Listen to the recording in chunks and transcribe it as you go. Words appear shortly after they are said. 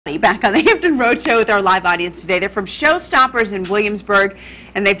everybody back on the Hampton Road Show with our live audience today. They're from Showstoppers in Williamsburg,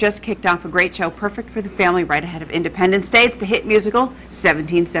 and they've just kicked off a great show, perfect for the family, right ahead of Independence Day. It's the hit musical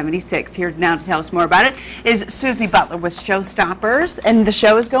 1776. Here now to tell us more about it is Susie Butler with Showstoppers, and the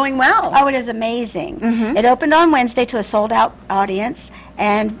show is going well. Oh, it is amazing. It opened on Wednesday to a sold-out audience,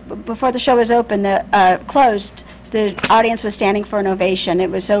 and before the show was open, closed, the audience was standing for an ovation.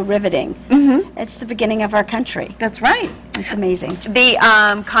 It was so riveting. It's the beginning of our country. That's right. It's amazing. The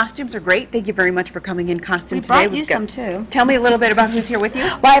costumes are great. Thank you very much for coming in costume today. We brought you some too. Tell me a little bit about who's here with you.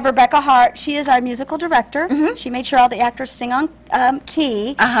 Well, I have Rebecca Hart. She is our musical director. She made sure all the actors sing on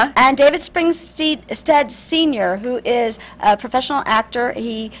key. And David Springstead Sr., who is a professional actor.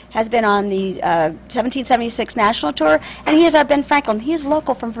 He has been on the 1776 national tour, and he is our Ben Franklin. He is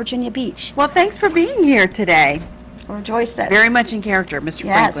local from Virginia Beach. Well, thanks for being here today. Rejoice that. Very much in character, Mr.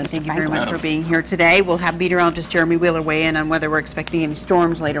 Yes, Franklin. Mr. Thank you Franklin. very much for being here today. We'll have meteorologist Jeremy Wheeler weigh in on whether we're expecting any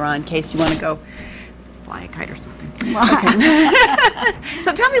storms later on in case you want to go fly a kite or something. Okay.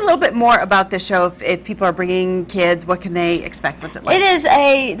 So tell me a little bit more about this show. If people are bringing kids, what can they expect? What's it like? It is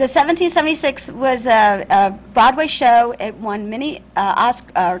the 1776 was a Broadway show. It won many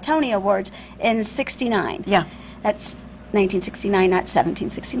Tony Awards in '69. Yeah. That's 1969, not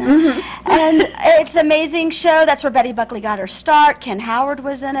 1769. And it's an amazing show. That's where Betty Buckley got her start. Ken Howard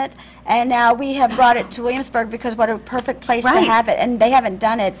was in it. And now we have brought it to Williamsburg because what a perfect place to have it. And they haven't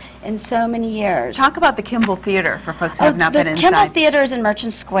done it in so many years. Talk about the Kimball Theater for folks who have not been inside. The Kimball Theater is in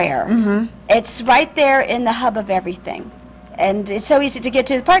Merchant Square. It's right there in the hub of everything. And it's so easy to get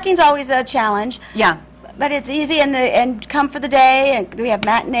to. The parking's always a challenge. Yeah. But it's easy, and come for the day, and we have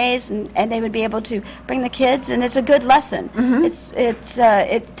matinees, and they would be able to bring the kids, and it's a good lesson.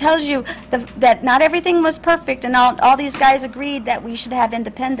 It tells you that not everything was perfect, and all these guys agreed that we should have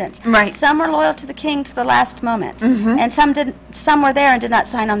independence. Right. Some were loyal to the king to the last moment, and some didn't. Some were there and did not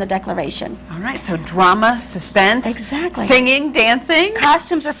sign on the Declaration. All right, so drama, suspense, exactly, singing, dancing.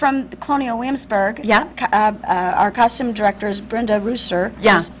 Costumes are from Colonial Williamsburg. Yeah. Our costume director is Brenda Rooser.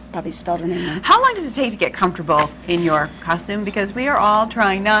 Yeah. Probably spelled her name wrong. How long does it take to get comfortable in your costume? Because we are all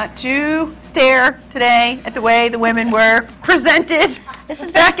trying not to stare today at the way the women were presented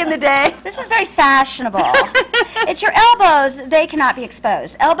back in the day. This is very fashionable. It's your elbows. They cannot be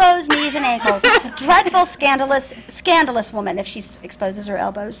exposed. Elbows, knees, and ankles. Dreadful, scandalous woman if she exposes her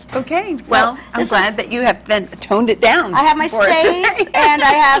elbows. Okay. Well, I'm glad that you have then toned it down. I have my stays, and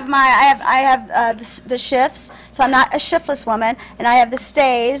I have the shifts. So I'm not a shiftless woman, and I have the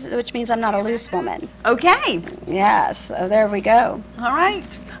stays, which means I'm not a loose woman. Okay. Yes, so there we go. All right.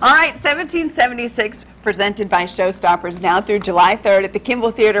 All right, 1776, presented by Showstoppers, now through July 3rd at the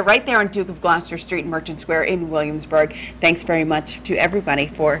Kimball Theater, right there on Duke of Gloucester Street in Merchant Square in Williamsburg. Thanks very much to everybody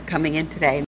for coming in today.